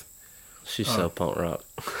youth. She's so punk rock.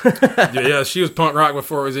 Yeah, she was punk rock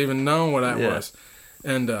before it was even known what that was.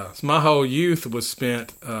 And so my whole youth was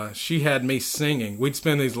spent, she had me singing. We'd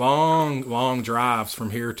spend these long, long drives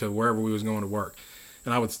from here to wherever we was going to work.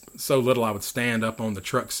 And I would stand up on the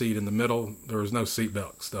truck seat in the middle. There was no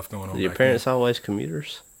seatbelt stuff going on. Were your parents always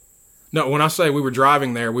commuters? No, when I say we were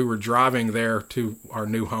driving there to our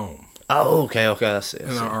new home. Oh, okay, I see.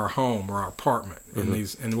 And our home or our apartment.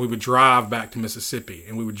 Mm-hmm. And we would drive back to Mississippi,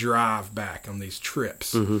 and we would drive back on these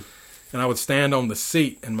trips. Mm-hmm. And I would stand on the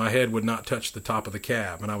seat, and my head would not touch the top of the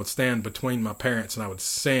cab. And I would stand between my parents, and I would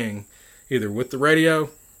sing either with the radio,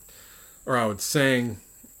 or I would sing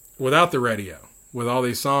without the radio, with all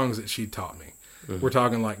these songs that she taught me. Mm-hmm. We're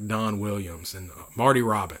talking like Don Williams and Marty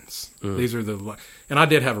Robbins. Mm-hmm. These are and I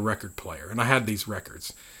did have a record player, and I had these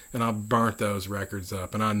records, and I burnt those records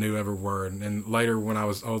up, and I knew every word. And later, when I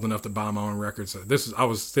was old enough to buy my own records, I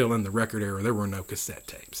was still in the record era. There were no cassette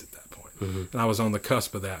tapes at that point. Mm-hmm. And I was on the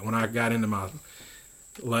cusp of that. When I got into my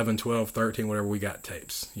 11, 12, 13, whatever, we got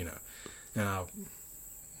tapes, you know. And I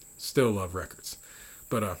still love records.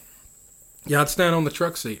 But, I'd stand on the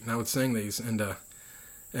truck seat, and I would sing these.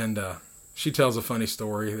 And she tells a funny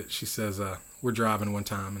story that she says, we're driving one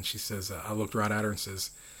time, and she says, I looked right at her and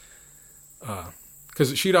says,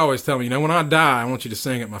 because she'd always tell me, when I die, I want you to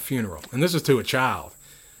sing at my funeral. And this is to a child.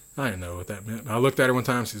 I didn't know what that meant. I looked at her one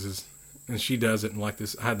time, she says, and she does it in like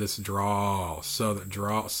this. I had this southern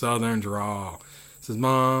drawl. Says,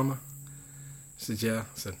 Mom. I said, yeah.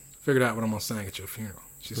 I said, figured out what I'm going to sing at your funeral.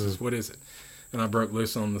 She says, what is it? And I broke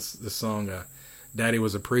loose on this song, Daddy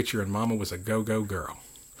was a preacher and Mama was a go-go girl.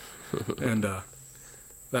 And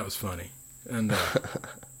that was funny. And I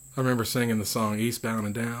remember singing the song Eastbound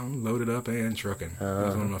and Down, Loaded Up and Truckin'. That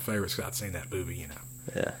was one of my favorites because I'd seen that movie,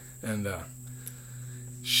 Yeah. And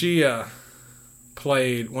she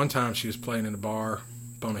played, one time she was playing in a bar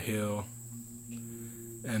up on a hill,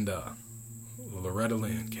 and Loretta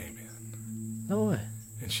Lynn came in. No way.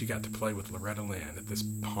 and she got to play with Loretta Lynn at this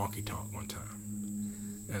honky tonk one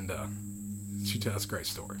time, and she tells a great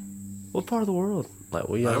story. What part of the world? Like,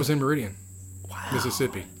 I was in Meridian,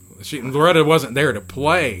 Mississippi. Loretta wasn't there to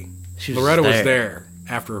play. Loretta was there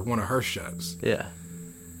after one of her shows. Yeah.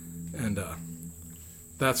 And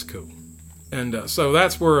that's cool. And so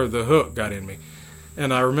that's where the hook got in me.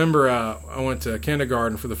 And I remember I went to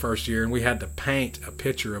kindergarten for the first year, and we had to paint a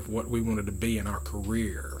picture of what we wanted to be in our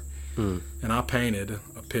career. And I painted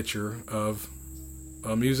a picture of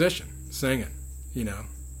a musician singing. You know,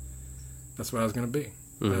 that's what I was going to be.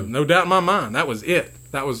 I have no doubt in my mind. That was it.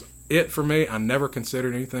 That was it for me. I never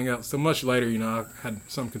considered anything else. So much later, you know, I had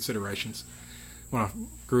some considerations when I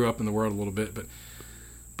grew up in the world a little bit,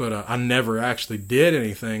 but I never actually did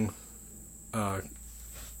anything to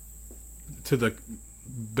the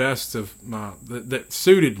best of my that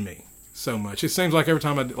suited me so much. It seems like every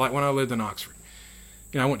time like when I lived in Oxford,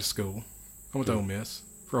 you know, I went to school. I went to Ole Miss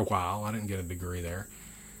for a while. I didn't get a degree there,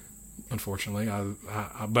 unfortunately.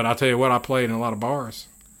 But I tell you what, I played in a lot of bars.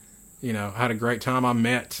 You know, I had a great time. I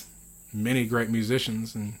met many great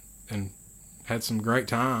musicians and had some great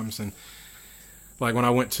times. And like when I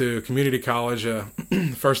went to community college, the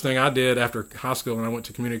first thing I did after high school, and I went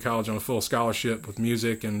to community college on a full scholarship with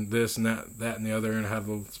music and this and that and the other, and I had a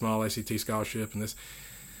little small ACT scholarship and this.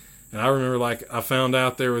 And I remember, like, I found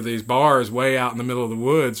out there were these bars way out in the middle of the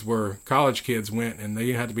woods where college kids went, and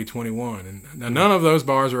they had to be 21. And now none of those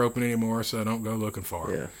bars are open anymore, so don't go looking for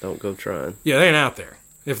them. Yeah, don't go trying. Yeah, they ain't out there.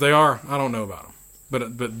 If they are, I don't know about them.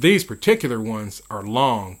 But these particular ones are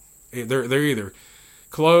long. They're either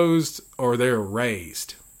closed or they're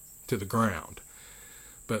raised to the ground.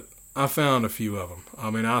 But I found a few of them. I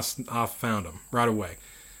mean, I found them right away.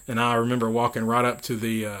 And I remember walking right up to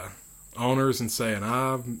the owners and saying,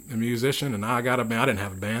 I'm a musician and I got a band. I didn't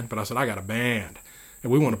have a band, but I said, I got a band.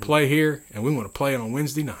 And we want to play here, and we want to play it on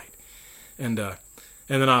Wednesday night. And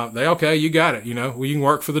then they, okay, you got it. You know, well, you can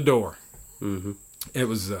work for the door. Mm-hmm. It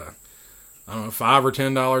was, I don't know, $5 or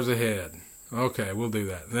 $10 a head. Okay, we'll do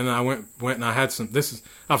that. Then I went and I had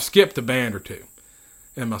I've skipped a band or two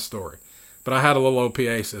in my story, but I had a little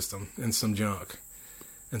OPA system and some junk.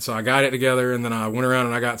 And so I got it together, and then I went around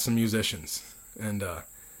and I got some musicians. And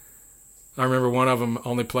I remember one of them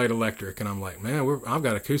only played electric, and I'm like, man, I've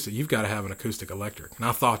got acoustic. You've got to have an acoustic electric. And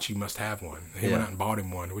I thought you must have one. And he went out and bought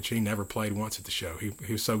him one, which he never played once at the show. He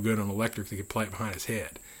was so good on electric that he could play it behind his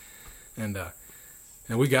head. And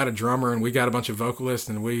we got a drummer, and we got a bunch of vocalists,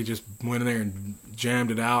 and we just went in there and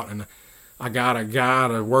jammed it out. And I got a guy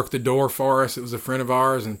to work the door for us. It was a friend of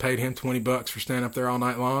ours, and paid him $20 for standing up there all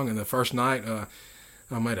night long. And the first night,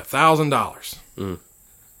 I made $1,000.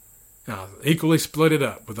 I equally split it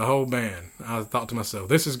up with the whole band. I thought to myself,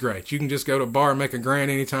 this is great. You can just go to a bar and make $1,000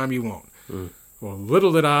 anytime you want. Well,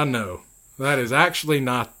 little did I know, that is actually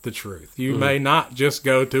not the truth. You may not just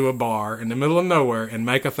go to a bar in the middle of nowhere and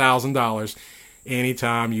make $1,000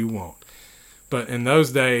 anytime you want. But in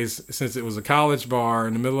those days, since it was a college bar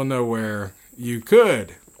in the middle of nowhere, you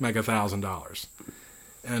could make $1,000.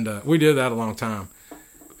 And we did that a long time.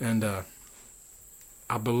 And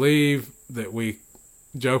I believe that we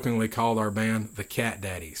jokingly called our band the Cat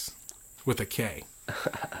Daddies with a K.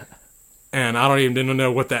 And I didn't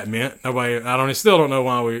know what that meant. Still don't know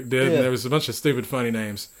why we did. Yeah. There was a bunch of stupid, funny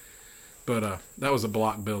names. But that was a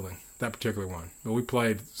block building, that particular one. But we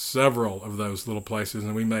played several of those little places,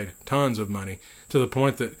 and we made tons of money, to the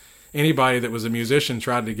point that anybody that was a musician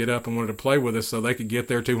tried to get up and wanted to play with us so they could get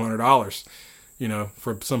their $200, you know,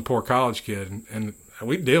 for some poor college kid. And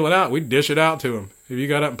we'd deal it out. We'd dish it out to them. If you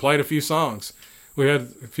got up and played a few songs, we had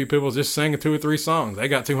a few people just singing 2 or 3 songs. They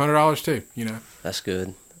got $200 too, you know. That's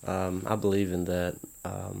good. I believe in that.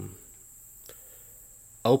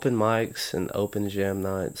 Open mics and open jam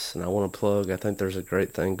nights, and I want to plug, I think there's a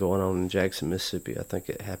great thing going on in Jackson, Mississippi. I think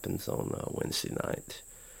it happens on Wednesday night.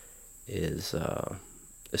 It's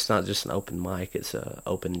not just an open mic, it's an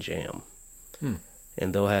open jam.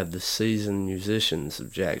 And they'll have the seasoned musicians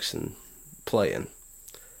of Jackson playing.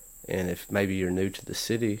 And if maybe you're new to the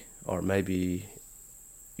city, or maybe,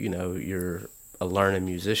 you know, you're a learning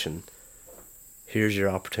musician, here's your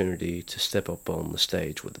opportunity to step up on the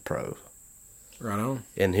stage with the pro. Right on.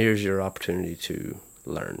 And here's your opportunity to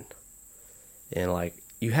learn. And, like,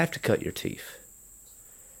 you have to cut your teeth.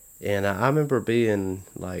 And I remember being,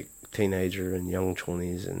 like, teenager and young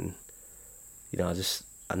 20s, and, you know,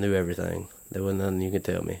 I knew everything. There was nothing you could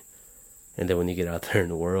tell me. And then when you get out there in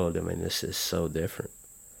the world, I mean, this is so different.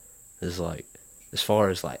 It's like, as far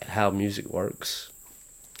as, like, how music works.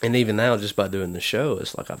 And even now, just by doing the show,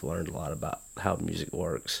 it's like I've learned a lot about how music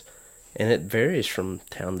works. And it varies from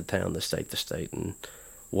town to town, to state, and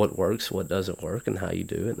what works, what doesn't work, and how you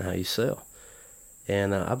do it and how you sell.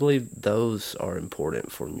 And I believe those are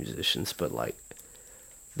important for musicians. But like,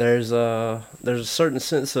 there's a certain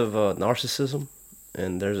sense of narcissism,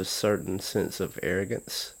 and there's a certain sense of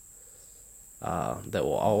arrogance that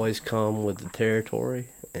will always come with the territory,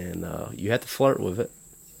 and you have to flirt with it.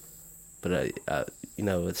 But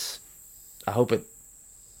I hope it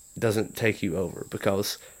doesn't take you over,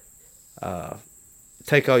 because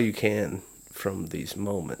take all you can from these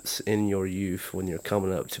moments in your youth when you're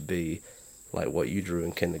coming up to be like what you drew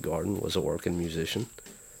in kindergarten, was a working musician.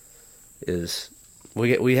 Is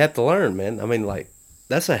we have to learn, man. I mean, like,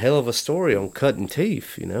 that's a hell of a story on cutting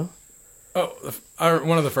teeth, you know? Oh,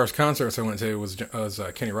 one of the first concerts I went to was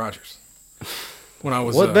Kenny Rogers. When I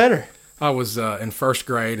was what better? I was in first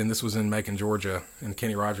grade, and this was in Macon, Georgia, and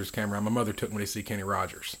Kenny Rogers came around. My mother took me to see Kenny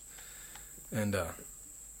Rogers, and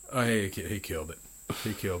he killed it.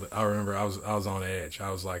 He killed it. I remember I was on edge.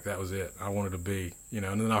 I was like, that was it. I wanted to be,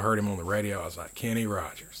 and then I heard him on the radio. I was like, Kenny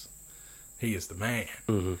Rogers, he is the man.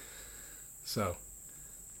 Mm-hmm. So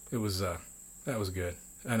it was that was good,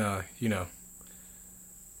 and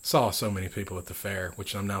saw so many people at the fair,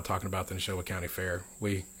 which I'm now talking about the Neshoba County Fair.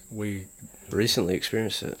 We recently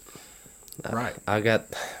experienced it. Right. I got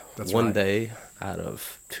That's one right. day out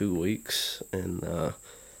of 2 weeks, and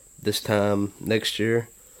this time next year,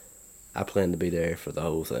 I plan to be there for the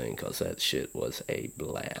whole thing, because that shit was a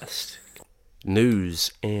blast.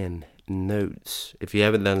 News and notes. If you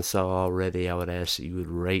haven't done so already, I would ask that you would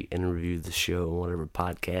rate and review the show on whatever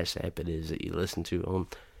podcast app it is that you listen to on.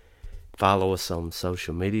 Follow us on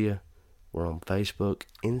social media. We're on Facebook,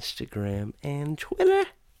 Instagram, and Twitter.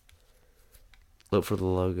 Look for the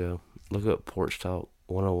logo. Look up Porch Talk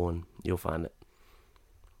 101. You'll find it.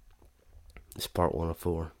 It's part 1 of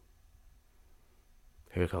 4.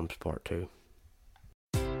 Here comes part 2.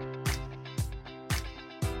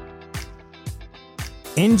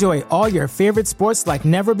 Enjoy all your favorite sports like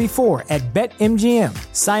never before at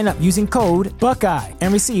BetMGM. Sign up using code Buckeye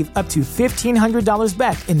and receive up to $1,500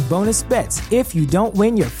 back in bonus bets if you don't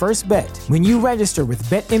win your first bet. When you register with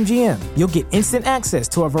BetMGM, you'll get instant access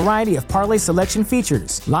to a variety of parlay selection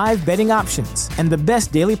features, live betting options, and the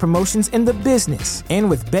best daily promotions in the business. And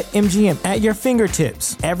with BetMGM at your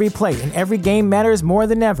fingertips, every play and every game matters more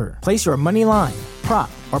than ever. Place your money line, prop,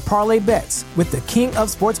 or parlay bets with the king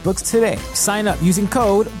of sportsbooks today. Sign up using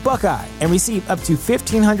code Buckeye and receive up to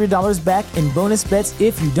 $1,500 back in bonus bets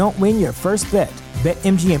if you don't win your first bet.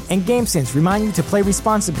 BetMGM and GameSense remind you to play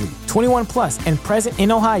responsibly. 21 plus and present in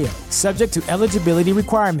Ohio, subject to eligibility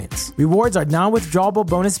requirements. Rewards are non-withdrawable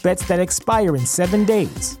bonus bets that expire in 7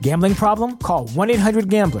 days. Gambling problem? Call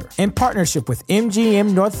 1-800-GAMBLER in partnership with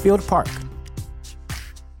MGM Northfield Park.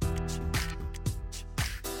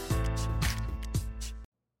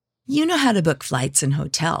 You know how to book flights and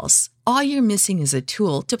hotels. All you're missing is a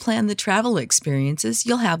tool to plan the travel experiences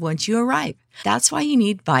you'll have once you arrive. That's why you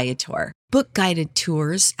need Viator. Book guided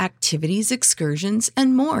tours, activities, excursions,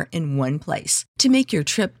 and more in one place to make your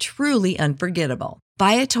trip truly unforgettable.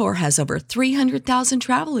 Viator has over 300,000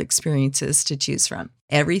 travel experiences to choose from.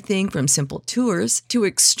 Everything from simple tours to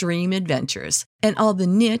extreme adventures and all the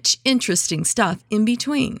niche, interesting stuff in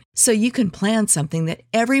between. So you can plan something that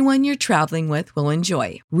everyone you're traveling with will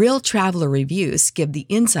enjoy. Real traveler reviews give the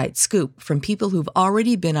inside scoop from people who've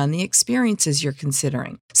already been on the experiences you're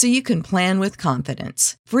considering. So you can plan with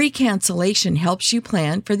confidence. Free cancellation helps you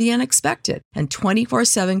plan for the unexpected. And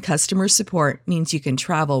 24/7 customer support means you can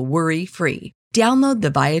travel worry-free. Download the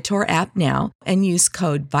Viator app now and use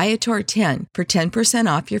code Viator10 for 10%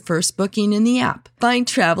 off your first booking in the app. Find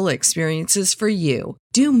travel experiences for you.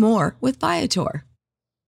 Do more with Viator.